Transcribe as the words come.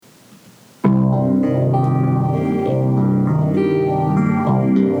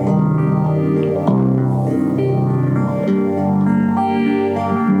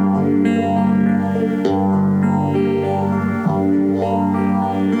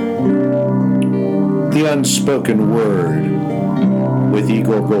The Unspoken Word with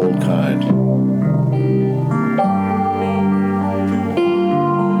Igor Goldkind.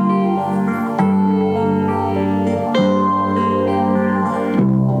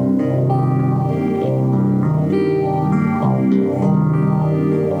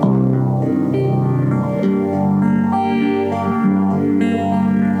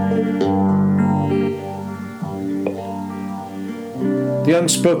 The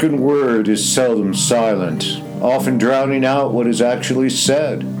unspoken word is seldom silent, often drowning out what is actually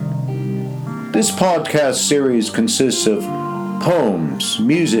said. This podcast series consists of poems,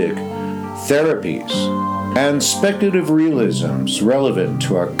 music, therapies, and speculative realisms relevant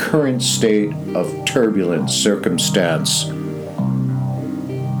to our current state of turbulent circumstance.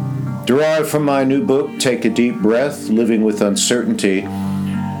 Derived from my new book, Take a Deep Breath, Living with Uncertainty,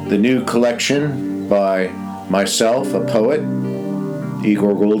 the new collection by myself, a poet,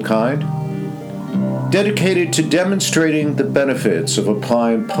 Igor Goldkind, dedicated to demonstrating the benefits of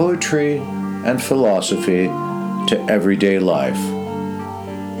applying poetry and philosophy to everyday life.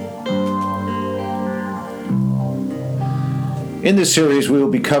 In this series, we will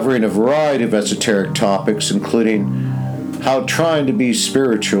be covering a variety of esoteric topics, including how trying to be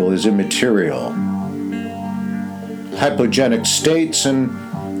spiritual is immaterial, hypogenic states,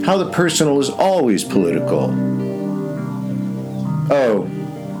 and how the personal is always political. Oh,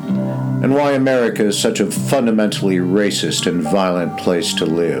 and why America is such a fundamentally racist and violent place to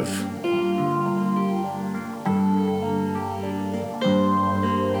live.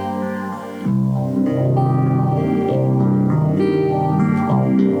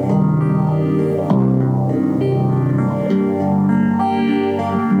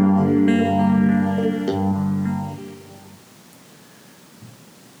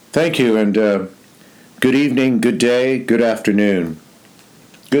 Thank you, and good evening, good day, good afternoon,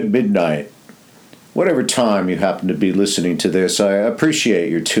 good midnight, whatever time you happen to be listening to this. I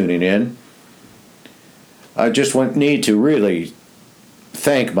appreciate your tuning in. I just need to really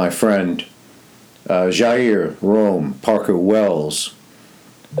thank my friend Jair Rome Parker Wells,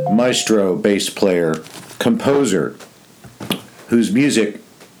 maestro bass player, composer, whose music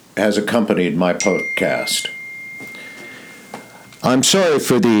has accompanied my podcast. I'm sorry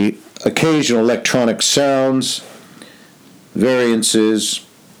for the occasional electronic sounds, variances,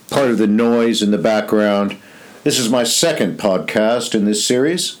 part of the noise in the background. This is my second podcast in this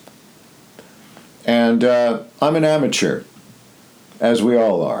series, and I'm an amateur, as we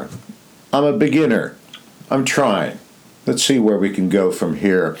all are. I'm a beginner. I'm trying. Let's see where we can go from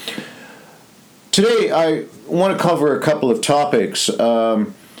here. Today, I want to cover a couple of topics,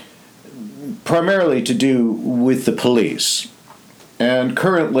 primarily to do with the police. And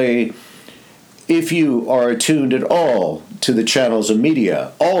currently, if you are attuned at all to the channels of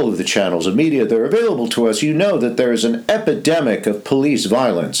media, all of the channels of media that are available to us, you know that there is an epidemic of police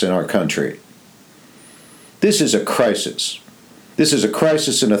violence in our country. This is a crisis. This is a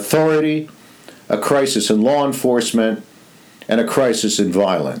crisis in authority, a crisis in law enforcement, and a crisis in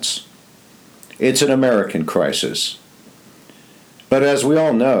violence. It's an American crisis. But as we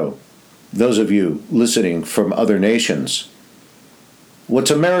all know, those of you listening from other nations,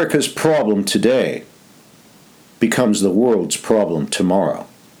 what's America's problem today becomes the world's problem tomorrow.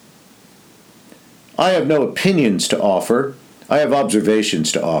 I have no opinions to offer. I have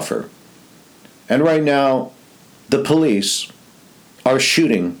observations to offer. And right now, the police are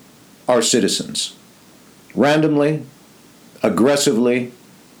shooting our citizens. Randomly, aggressively,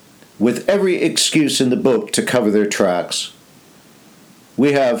 with every excuse in the book to cover their tracks.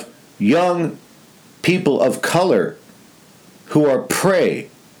 We have young people of color who are prey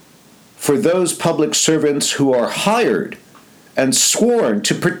for those public servants who are hired and sworn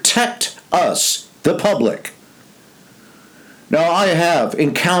to protect us, the public. Now, I have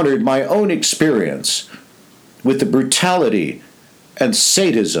encountered my own experience with the brutality and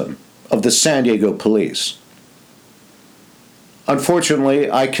sadism of the San Diego police. Unfortunately,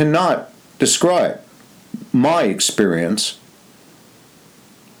 I cannot describe my experience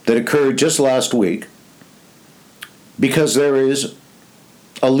that occurred just last week, because there is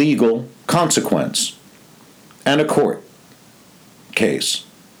a legal consequence and a court case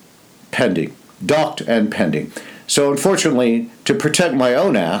pending, docked and pending. So unfortunately, to protect my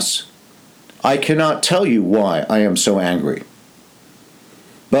own ass, I cannot tell you why I am so angry.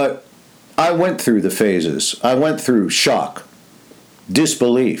 But I went through the phases. I went through shock,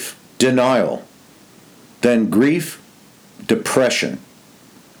 disbelief, denial, then grief, depression,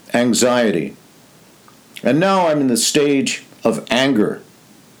 anxiety, and now I'm in the stage of anger.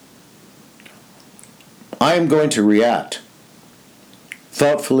 I am going to react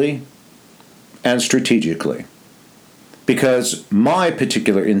thoughtfully and strategically, because my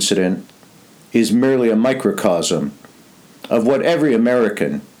particular incident is merely a microcosm of what every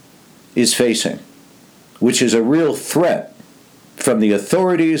American is facing, which is a real threat from the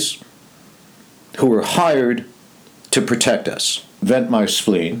authorities who are hired to protect us. Vent my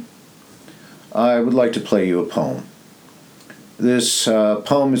spleen. I would like to play you a poem. This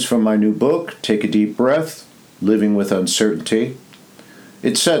poem is from my new book, Take a Deep Breath, Living with Uncertainty.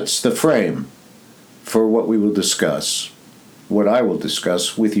 It sets the frame for what we will discuss, what I will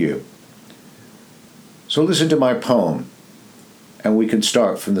discuss with you. So listen to my poem, and we can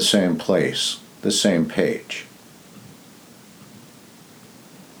start from the same place, the same page.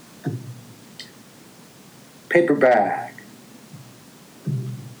 Paper bag.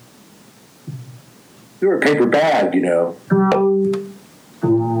 You're a paper bag, you know.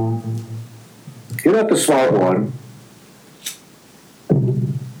 You're not the smart one.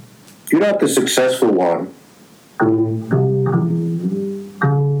 You're not the successful one.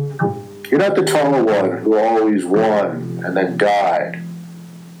 You're not the taller one who always won and then died.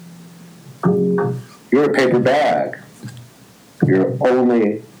 You're a paper bag. You're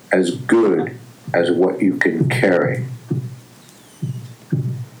only as good as what you can carry.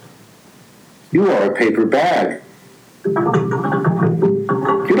 You are a paper bag.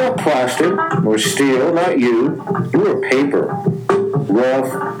 You're not plastic or steel, not you. You are paper,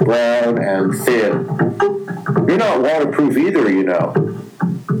 rough, brown, and thin. You're not waterproof either, you know.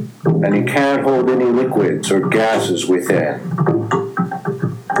 And you can't hold any liquids or gases within.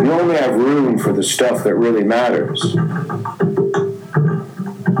 You only have room for the stuff that really matters.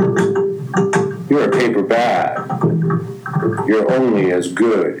 You're a paper bag. You're only as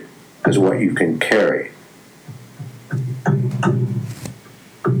good as what you can carry.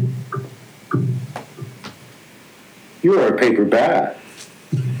 You are a paper bag,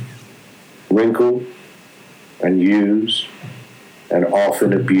 wrinkled and used and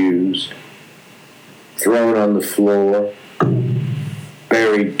often abused, thrown on the floor,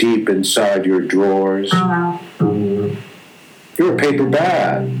 buried deep inside your drawers. You're a paper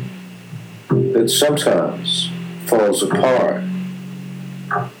bag that sometimes falls apart.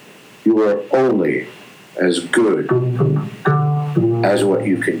 You are only as good as what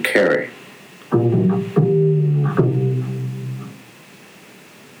you can carry.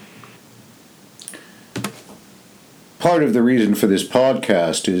 Part of the reason for this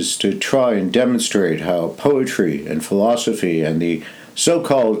podcast is to try and demonstrate how poetry and philosophy and the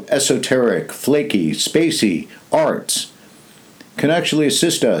so-called esoteric, flaky, spacey arts can actually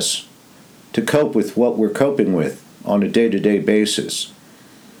assist us to cope with what we're coping with on a day-to-day basis.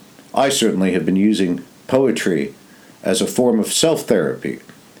 I certainly have been using poetry as a form of self-therapy,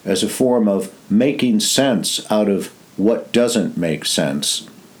 as a form of making sense out of what doesn't make sense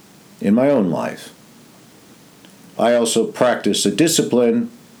in my own life. I also practice a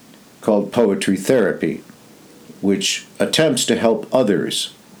discipline called poetry therapy, which attempts to help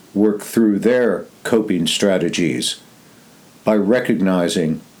others work through their coping strategies by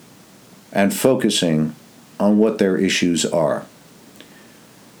recognizing and focusing on what their issues are.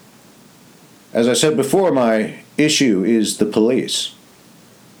 As I said before, my issue is the police,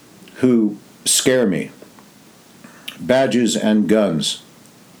 who scare me. Badges and guns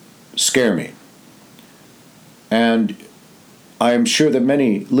scare me. And I am sure that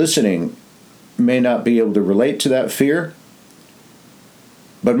many listening may not be able to relate to that fear,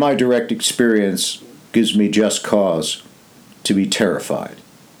 but my direct experience gives me just cause to be terrified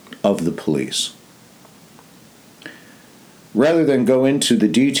of the police. Rather than go into the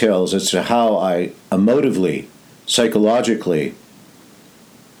details as to how I emotively, psychologically,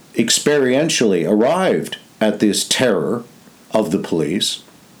 experientially arrived at this terror of the police,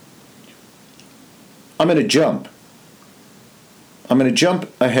 I'm going to jump. I'm going to jump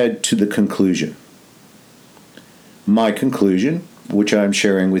ahead to the conclusion. My conclusion, which I'm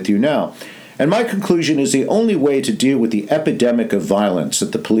sharing with you now. And my conclusion is the only way to deal with the epidemic of violence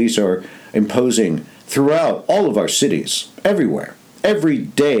that the police are imposing throughout all of our cities, everywhere. Every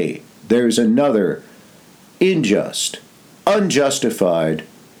day there's another unjust, unjustified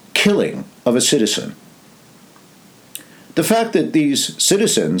killing of a citizen. The fact that these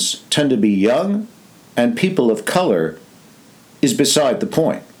citizens tend to be young and people of color is beside the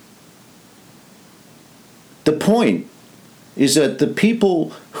point. The point is that the people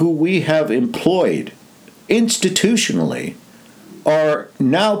who we have employed institutionally are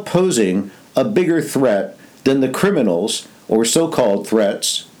now posing a bigger threat than the criminals, or so-called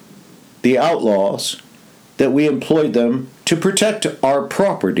threats, the outlaws, that we employed them to protect our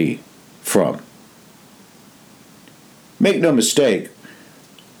property from. Make no mistake,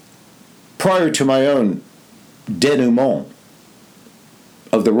 prior to my own denouement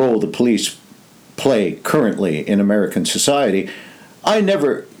of the role the police play currently in American society, I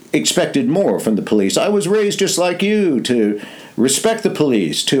never expected more from the police. I was raised just like you to respect the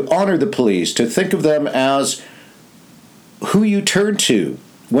police, to honor the police, to think of them as who you turn to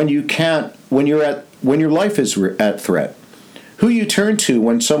when you can't, when your life is at threat, who you turn to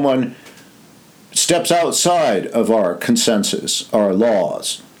when someone steps outside of our consensus, our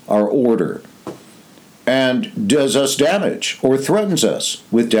laws, our order, and does us damage or threatens us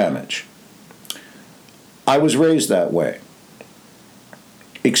with damage. I was raised that way.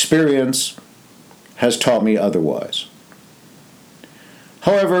 Experience has taught me otherwise.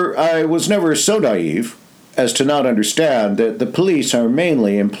 However, I was never so naive as to not understand that the police are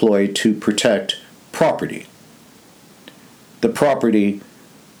mainly employed to protect property, the property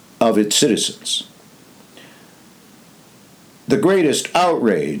of its citizens. The greatest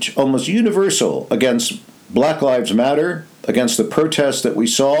outrage, almost universal, against Black Lives Matter, against the protests that we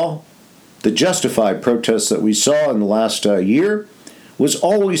saw, the justified protests that we saw in the last year, was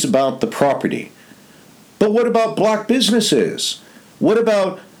always about the property. But what about black businesses? What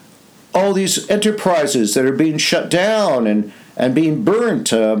about all these enterprises that are being shut down and being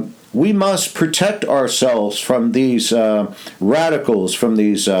burnt? We must protect ourselves from these radicals, from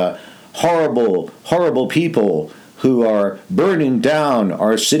these horrible, horrible people who are burning down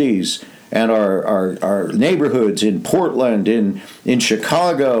our cities and our neighborhoods in Portland, in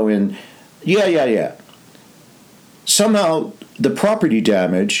Chicago, and yeah. Somehow the property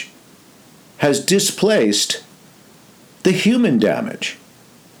damage has displaced the human damage.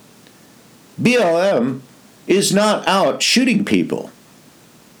 BLM is not out shooting people.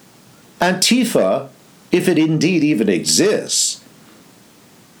 Antifa, if it indeed even exists,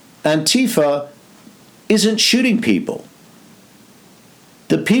 Antifa isn't shooting people.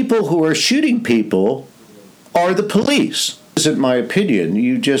 The people who are shooting people are the police. This isn't my opinion.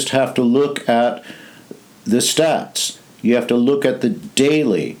 You just have to look at the stats. You have to look at the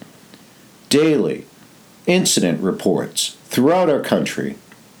daily incident reports throughout our country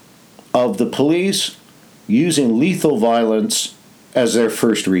of the police using lethal violence as their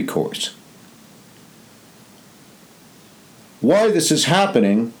first recourse. Why this is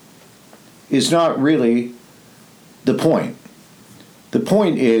happening is not really the point. The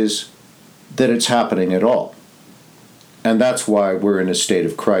point is that it's happening at all. And that's why we're in a state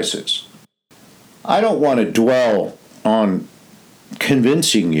of crisis. I don't want to dwell on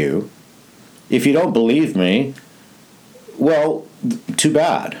convincing you. If you don't believe me, well, too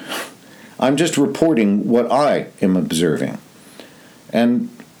bad. I'm just reporting what I am observing. And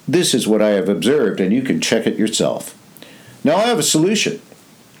this is what I have observed, and you can check it yourself. Now, I have a solution,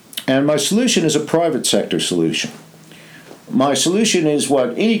 and my solution is a private sector solution. My solution is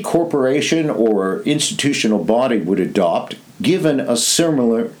what any corporation or institutional body would adopt given a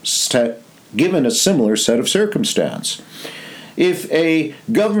similar set of circumstance. If a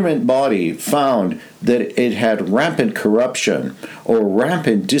government body found that it had rampant corruption or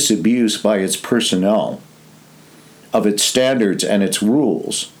rampant disabuse by its personnel of its standards and its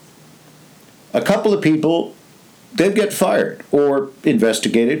rules, a couple of people, they'd get fired or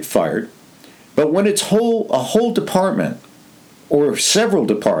investigated, fired. But when it's a whole department or several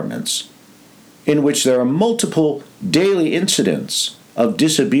departments in which there are multiple daily incidents of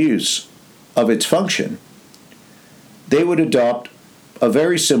disabuse of its function, they would adopt a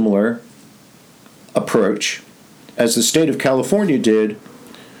very similar approach as the state of California did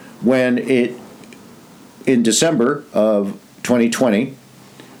when it, in December of 2020,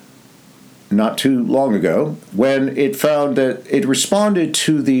 not too long ago, when it found that it responded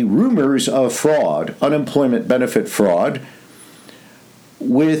to the rumors of fraud, unemployment benefit fraud,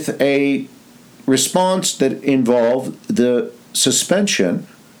 with a response that involved the suspension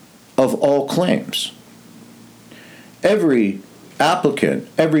of all claims. Every applicant,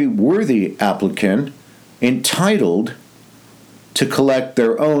 every worthy applicant entitled to collect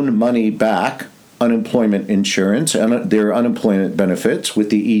their own money back, unemployment insurance, and their unemployment benefits with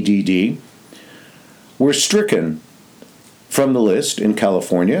the EDD, were stricken from the list in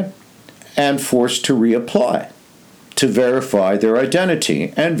California and forced to reapply to verify their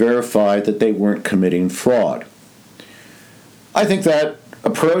identity and verify that they weren't committing fraud. I think that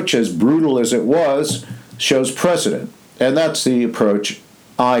approach, as brutal as it was, shows precedent, and that's the approach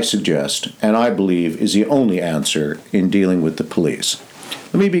I suggest and I believe is the only answer in dealing with the police.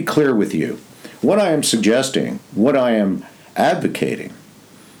 Let me be clear with you. What I am suggesting, what I am advocating,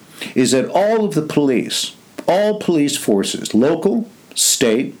 is that all of the police, all police forces, local,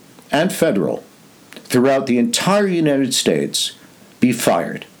 state, and federal, throughout the entire United States, be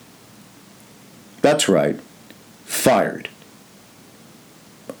fired. That's right, fired.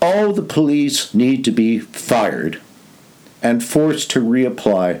 All the police need to be fired and forced to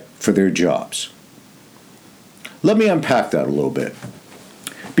reapply for their jobs. Let me unpack that a little bit,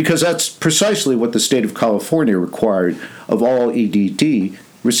 because that's precisely what the state of California required of all EDD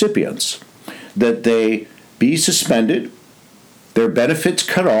recipients, that they be suspended, their benefits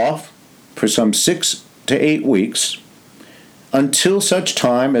cut off for some 6 to 8 weeks, until such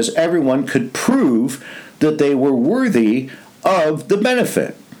time as everyone could prove that they were worthy of the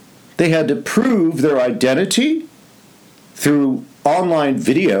benefit. They had to prove their identity through online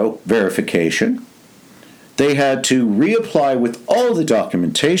video verification. They had to reapply with all the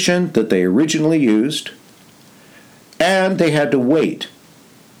documentation that they originally used, and they had to wait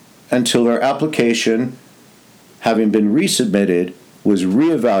until their application, having been resubmitted, was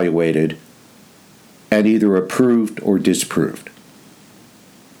reevaluated and either approved or disproved.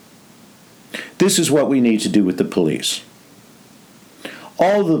 This is what we need to do with the police.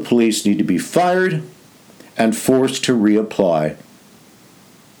 All the police need to be fired and forced to reapply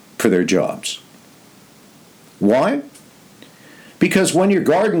for their jobs. Why? Because when your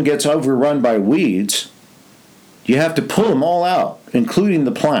garden gets overrun by weeds, you have to pull them all out, including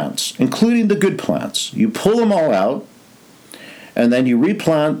the plants, including the good plants. You pull them all out, and then you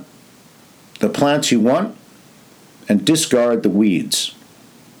replant the plants you want and discard the weeds,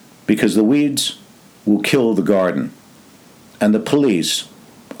 because the weeds will kill the garden, and the police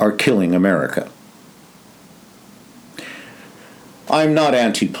are killing America. I'm not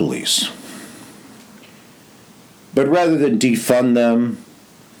anti-police, but rather than defund them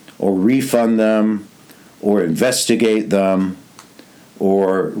or refund them or investigate them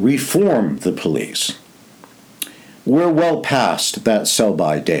or reform the police, we're well past that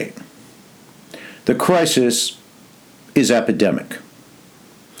sell-by date. The crisis is epidemic.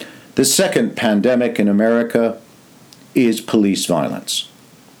 The second pandemic in America is police violence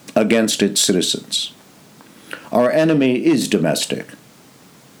against its citizens. Our enemy is domestic.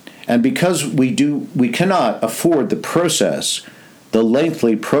 And because we cannot afford the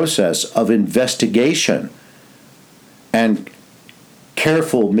lengthy process of investigation and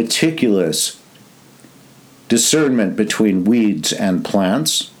careful, meticulous discernment between weeds and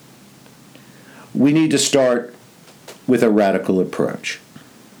plants, we need to start with a radical approach.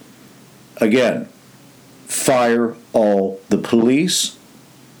 Again, fire all the police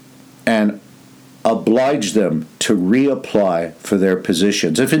and oblige them to reapply for their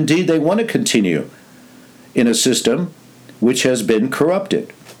positions, if indeed they want to continue in a system which has been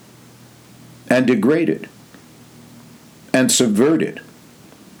corrupted and degraded and subverted.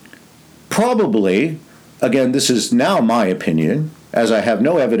 Probably, again, this is now my opinion, as I have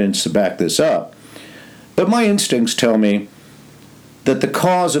no evidence to back this up, but my instincts tell me that the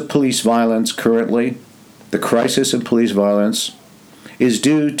cause of police violence currently, the crisis in police violence, is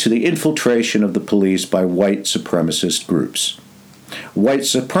due to the infiltration of the police by white supremacist groups. White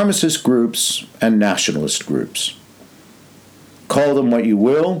supremacist groups and nationalist groups. Call them what you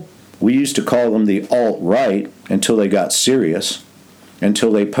will. We used to call them the alt-right until they got serious,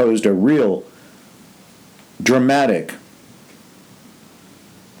 until they posed a real dramatic,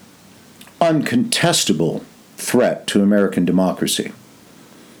 uncontestable threat to American democracy,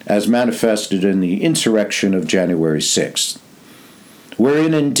 as manifested in the insurrection of January 6th,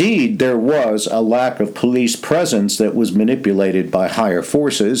 wherein indeed there was a lack of police presence that was manipulated by higher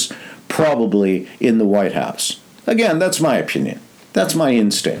forces, probably in the White House. Again, that's my opinion. That's my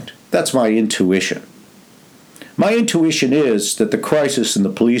instinct. That's my intuition. My intuition is that the crisis in the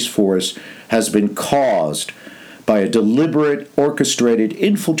police force has been caused by a deliberate, orchestrated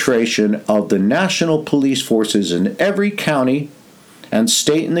infiltration of the national police forces in every county and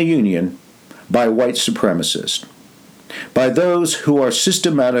state in the Union by white supremacists, by those who are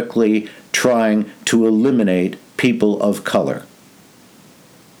systematically trying to eliminate people of color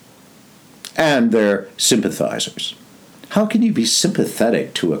and their sympathizers. How can you be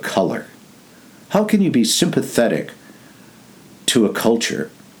sympathetic to a color? How can you be sympathetic to a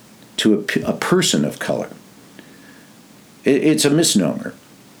culture, to a person of color? It's a misnomer.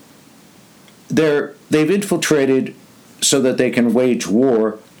 They've infiltrated so that they can wage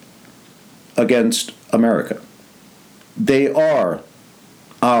war against America. They are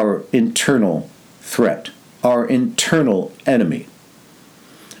our internal threat, our internal enemy.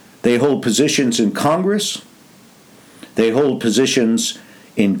 They hold positions in Congress. They hold positions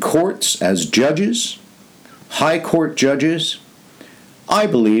in courts as judges, high court judges, I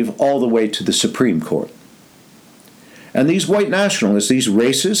believe all the way to the Supreme Court. And these white nationalists, these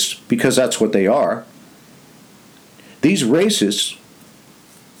racists, because that's what they are, these racists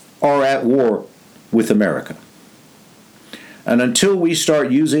are at war with America. And until we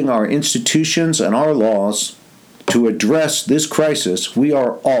start using our institutions and our laws to address this crisis, we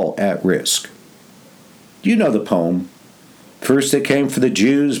are all at risk. You know the poem. First they came for the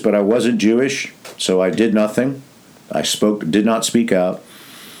Jews, but I wasn't Jewish, so I did nothing. I did not speak out.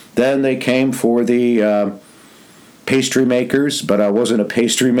 Then they came for the pastry makers, but I wasn't a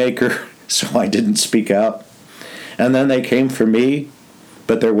pastry maker, so I didn't speak out. And then they came for me,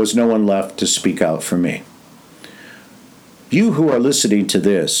 but there was no one left to speak out for me. You who are listening to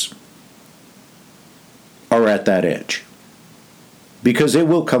this are at that edge, because it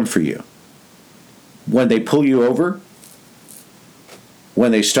will come for you. When they pull you over,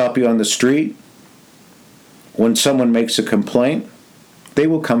 when they stop you on the street, when someone makes a complaint, they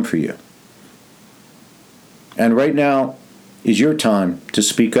will come for you. And right now is your time to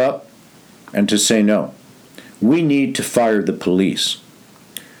speak up and to say no. We need to fire the police.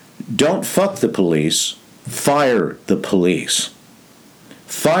 Don't fuck the police, fire the police.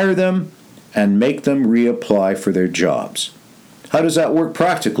 Fire them and make them reapply for their jobs. How does that work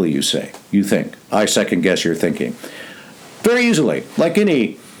practically, you say? You think. I second guess your thinking. Very easily, like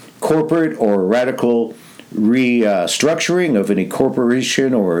any corporate or radical restructuring of any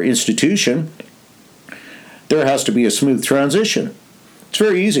corporation or institution, there has to be a smooth transition. It's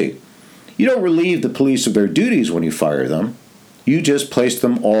very easy. You don't relieve the police of their duties when you fire them. You just place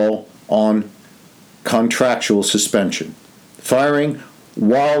them all on contractual suspension, firing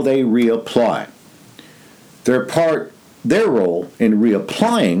while they reapply. Their role in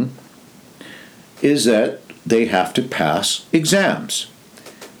reapplying is that they have to pass exams.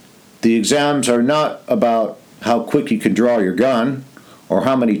 The exams are not about how quick you can draw your gun, or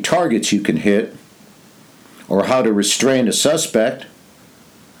how many targets you can hit, or how to restrain a suspect,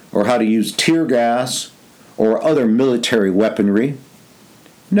 or how to use tear gas, or other military weaponry.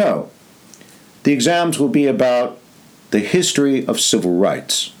 No. The exams will be about the history of civil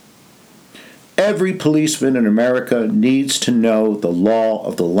rights. Every policeman in America needs to know the law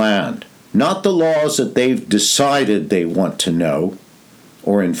of the land, not the laws that they've decided they want to know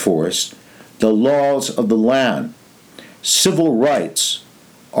or enforce, the laws of the land. Civil rights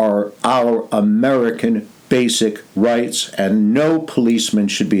are our American basic rights, and no policeman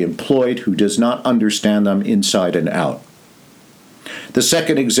should be employed who does not understand them inside and out. The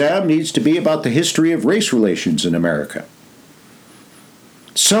second exam needs to be about the history of race relations in America.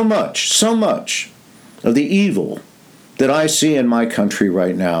 So much of the evil that I see in my country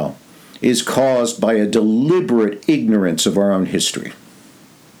right now is caused by a deliberate ignorance of our own history.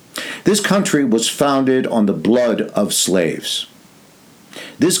 This country was founded on the blood of slaves.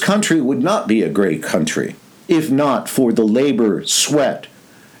 This country would not be a great country if not for the labor, sweat,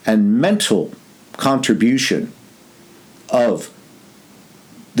 and mental contribution of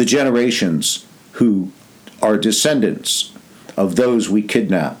the generations who are descendants of those we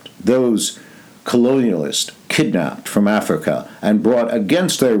kidnapped, those colonialists kidnapped from Africa and brought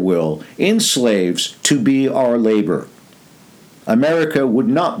against their will in slaves to be our labor. America would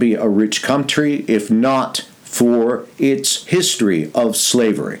not be a rich country if not for its history of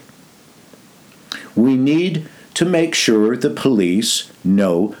slavery. We need to make sure the police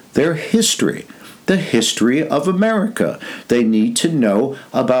know their history, the history of America. They need to know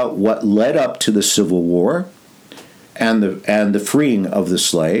about what led up to the Civil War and the freeing of the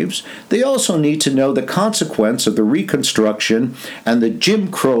slaves. They also need to know the consequence of the Reconstruction and the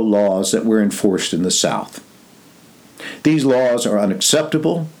Jim Crow laws that were enforced in the South. These laws are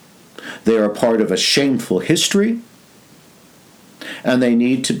unacceptable. They are part of a shameful history, and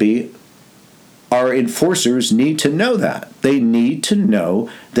our enforcers need to know that. They need to know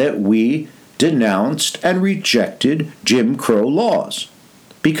that we denounced and rejected Jim Crow laws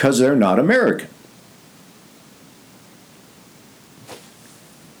because they're not American.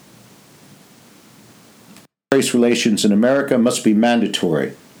 Race relations in America must be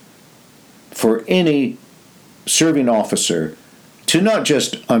mandatory for any serving officer to not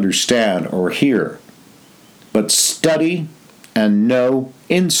just understand or hear, but study and know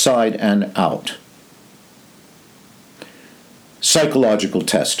inside and out. Psychological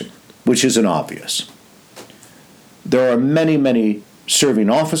testing, which isn't obvious. There are many, many serving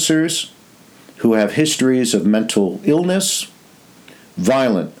officers who have histories of mental illness,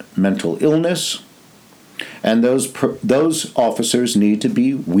 violent mental illness, and those officers need to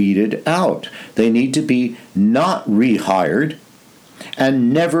be weeded out. They need to be not rehired.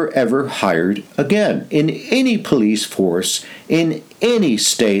 and never ever hired again in any police force in any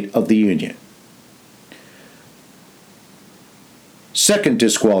state of the Union. Second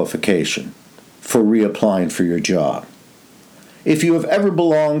disqualification for reapplying for your job. If you have ever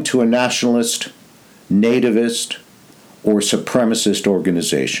belonged to a nationalist, nativist, or supremacist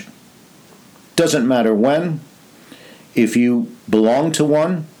organization, doesn't matter when, if you belong to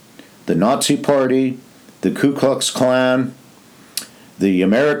one, the Nazi Party, the Ku Klux Klan, the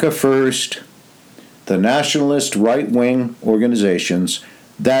America First, the nationalist right-wing organizations,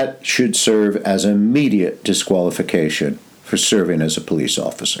 that should serve as immediate disqualification for serving as a police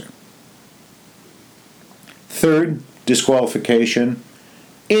officer. Third disqualification,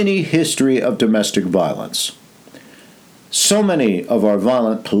 any history of domestic violence. So many of our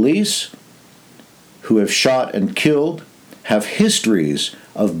violent police who have shot and killed have histories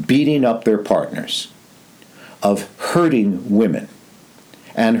of beating up their partners, of hurting women,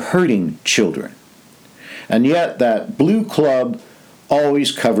 and hurting children. And yet that blue club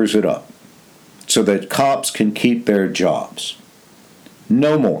always covers it up so that cops can keep their jobs.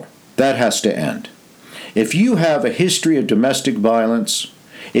 No more. That has to end. If you have a history of domestic violence,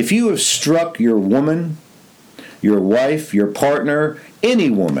 if you have struck your woman, your wife, your partner, any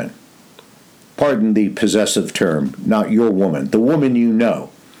woman, pardon the possessive term, not your woman, the woman you know,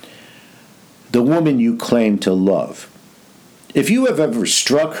 the woman you claim to love, if you have ever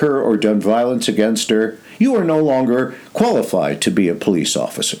struck her or done violence against her, you are no longer qualified to be a police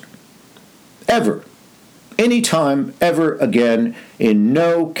officer. Ever. Anytime, ever again, in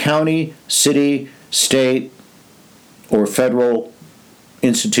no county, city, state, or federal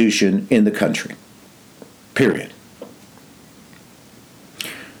institution in the country. Period.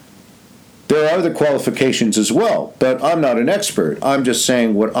 There are other qualifications as well, but I'm not an expert. I'm just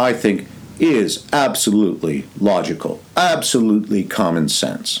saying what I think is absolutely logical, absolutely common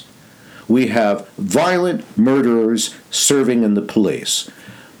sense. We have violent murderers serving in the police,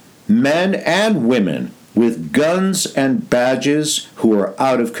 men and women with guns and badges who are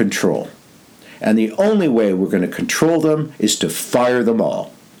out of control. And the only way we're going to control them is to fire them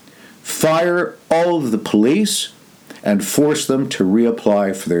all. Fire all of the police and force them to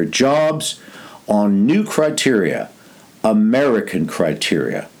reapply for their jobs on new criteria, American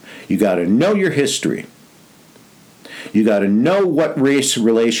criteria. You got to know your history. You got to know what race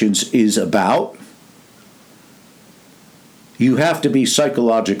relations is about. You have to be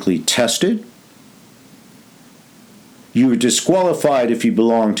psychologically tested. You are disqualified if you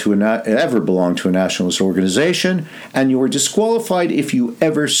ever belong to a nationalist organization, and you are disqualified if you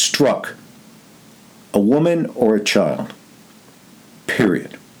ever struck a woman or a child.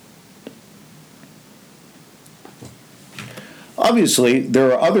 Period. Obviously,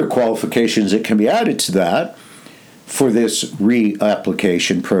 there are other qualifications that can be added to that for this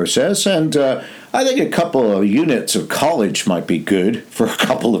reapplication process, and I think a couple of units of college might be good for a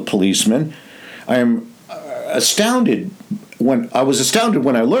couple of policemen. I was astounded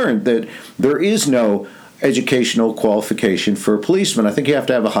when I learned that there is no educational qualification for a policeman. I think you have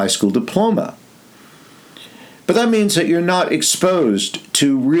to have a high school diploma. But that means that you're not exposed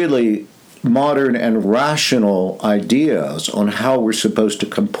to really modern and rational ideas on how we're supposed to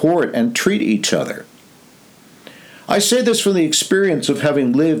comport and treat each other. I say this from the experience of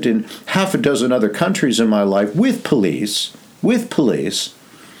having lived in half a dozen other countries in my life with police,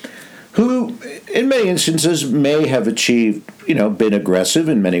 who in many instances may have achieved, been aggressive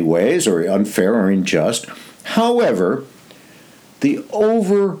in many ways or unfair or unjust. However, the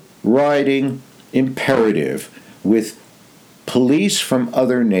overriding imperative with police from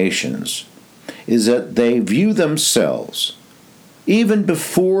other nations is that they view themselves, even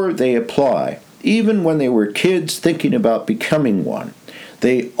before they apply, even when they were kids thinking about becoming one,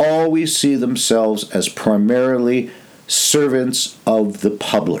 they always see themselves as primarily servants of the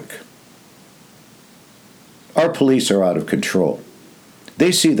public. Our police are out of control.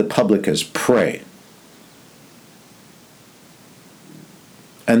 They see the public as prey.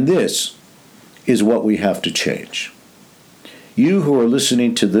 And this is what we have to change. You who are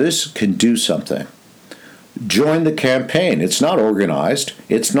listening to this can do something. Join the campaign. It's not organized.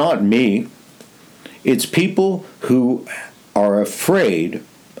 It's not me. It's people who are afraid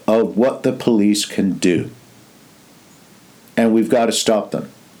of what the police can do. And we've got to stop them.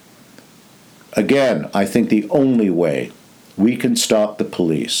 Again, I think the only way we can stop the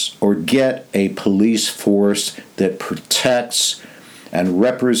police or get a police force that protects and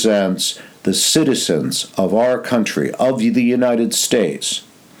represents the citizens of our country, of the United States,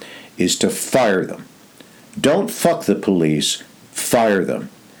 is to fire them. Don't fuck the police, fire them.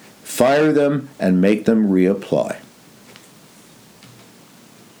 Fire them and make them reapply.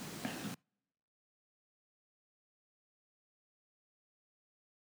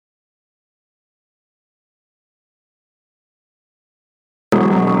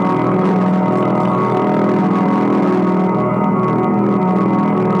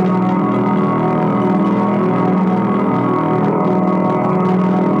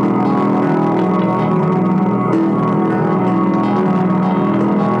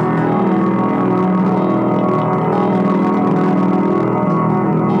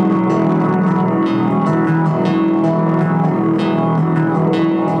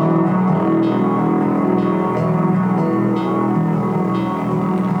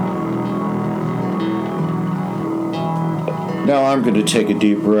 I'm going to take a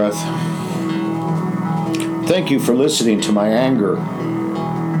deep breath. Thank you for listening to my anger.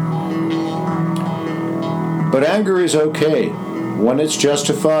 But anger is okay. When it's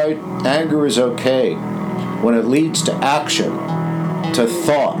justified, anger is okay. When it leads to action, to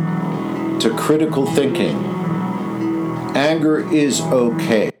thought, to critical thinking, anger is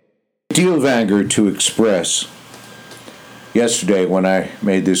okay. A deal of anger to express yesterday when I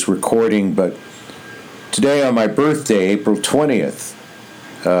made this recording, but today on my birthday, April 20th,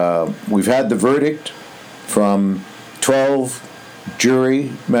 we've had the verdict from 12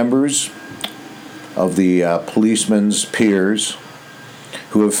 jury members of the policeman's peers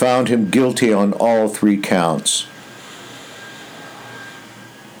who have found him guilty on all 3 counts.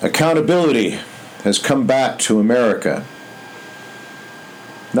 Accountability has come back to America.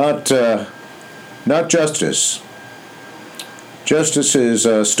 Not justice. Justice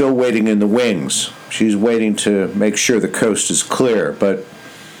is still waiting in the wings. She's waiting to make sure the coast is clear, but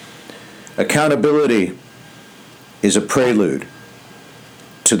accountability is a prelude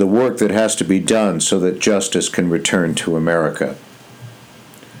to the work that has to be done so that justice can return to America.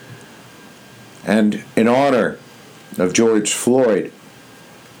 And in honor of George Floyd,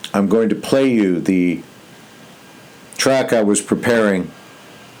 I'm going to play you the track I was preparing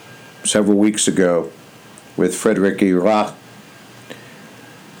several weeks ago with Frédéric Irac,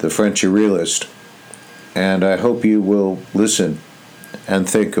 the French realist, and I hope you will listen and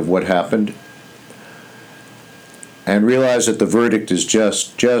think of what happened and realize that the verdict is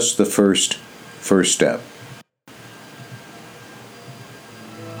just the first step.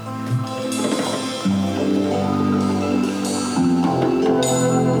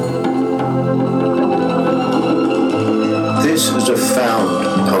 This is a found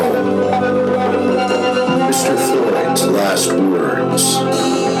poem. Mr. Floyd's last words.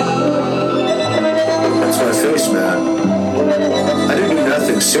 That's my face, man. I didn't do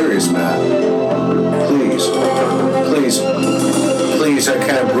nothing serious, man. Please, I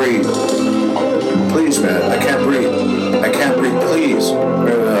can't breathe. Please, man, I can't breathe. I can't breathe, please.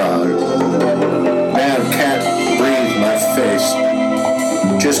 Man, can't breathe, my face.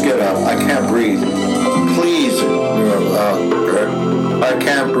 Just get up, I can't breathe. Please, I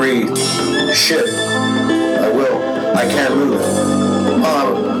can't breathe. Shit, I will. I can't move.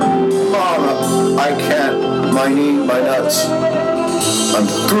 Mama, I can't. My knee, my nuts. I'm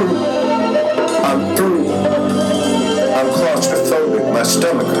through. I'm claustrophobic. My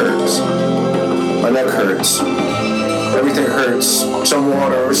stomach hurts. My neck hurts. Everything hurts. Some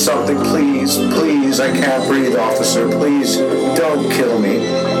water or something, please. Please, I can't breathe, officer. Please, don't kill me.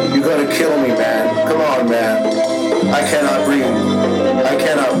 You gotta kill me, man. Come on, man. I cannot breathe. I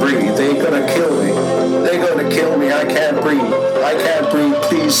cannot breathe. They gonna kill me. They gonna kill me. I can't breathe. I can't breathe.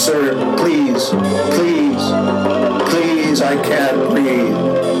 Please, sir. Please. Please. Please, I can't breathe.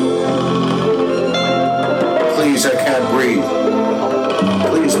 Please, I can't breathe.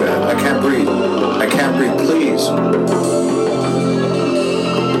 Please, man, I can't breathe. I can't breathe, please.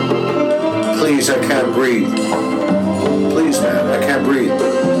 Please, I can't breathe. Please, man, I can't breathe.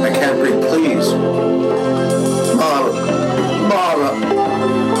 I can't breathe, please. Mama.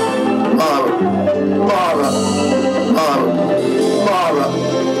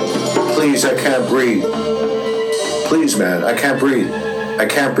 Please, I can't breathe. Please, man, I can't breathe. I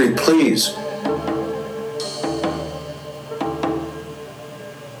can't breathe, please.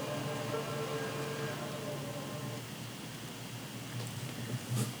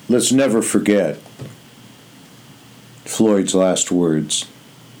 Let's never forget Floyd's last words,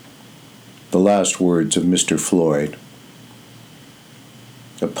 the last words of Mr. Floyd,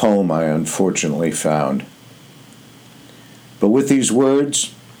 a poem I unfortunately found. But with these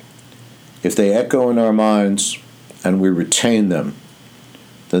words, if they echo in our minds and we retain them,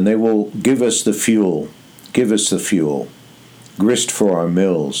 then they will give us the fuel, grist for our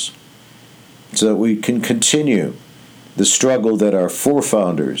mills, so that we can continue the struggle that our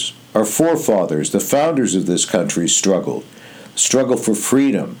forefathers, the founders of this country struggled. Struggle for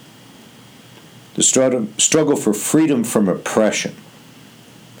freedom. The struggle for freedom from oppression.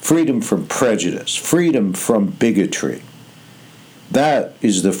 Freedom from prejudice. Freedom from bigotry. That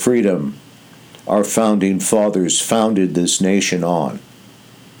is the freedom our founding fathers founded this nation on.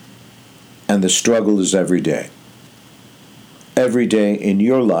 And the struggle is every day. Every day in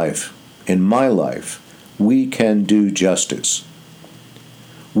your life, in my life, we can do justice.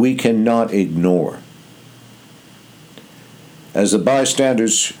 We cannot ignore. As the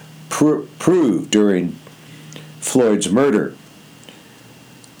bystanders proved during Floyd's murder,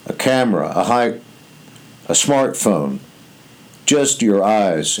 a camera, a smartphone, just your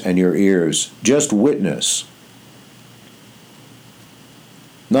eyes and your ears, just witness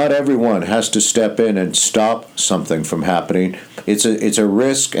Not everyone has to step in and stop something from happening. It's a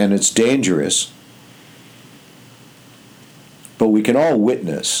risk and it's dangerous. But we can all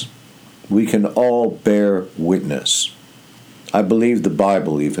witness. We can all bear witness. I believe the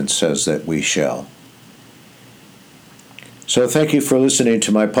Bible even says that we shall. So thank you for listening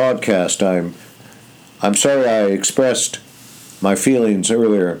to my podcast. I'm sorry I expressed my feelings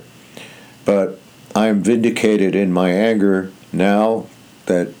earlier, but I am vindicated in my anger now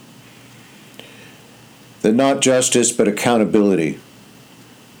that not justice but accountability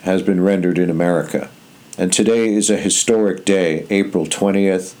has been rendered in America. And today is a historic day. April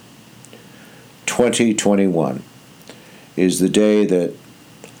 20th, 2021 is the day that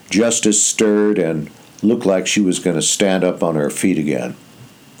justice stirred and looked like she was going to stand up on her feet again.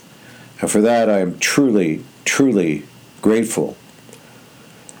 And for that I am truly, truly grateful.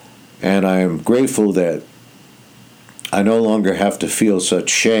 And I am grateful that I no longer have to feel such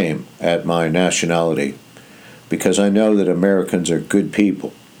shame at my nationality, because I know that Americans are good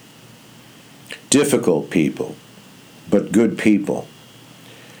people. Difficult people, but good people.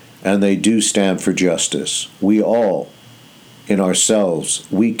 And they do stand for justice. We all, in ourselves,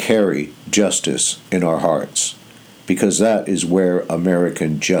 we carry justice in our hearts, because that is where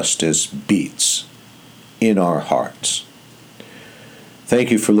American justice beats, in our hearts. Thank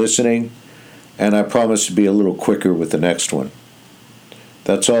you for listening, and I promise to be a little quicker with the next one.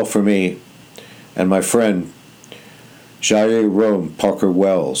 That's all for me and my friend Jair Rome Parker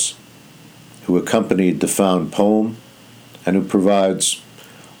Wells, who accompanied the found poem and who provides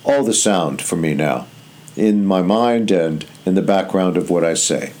all the sound for me now, in my mind and in the background of what I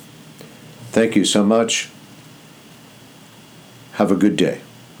say. Thank you so much. Have a good day.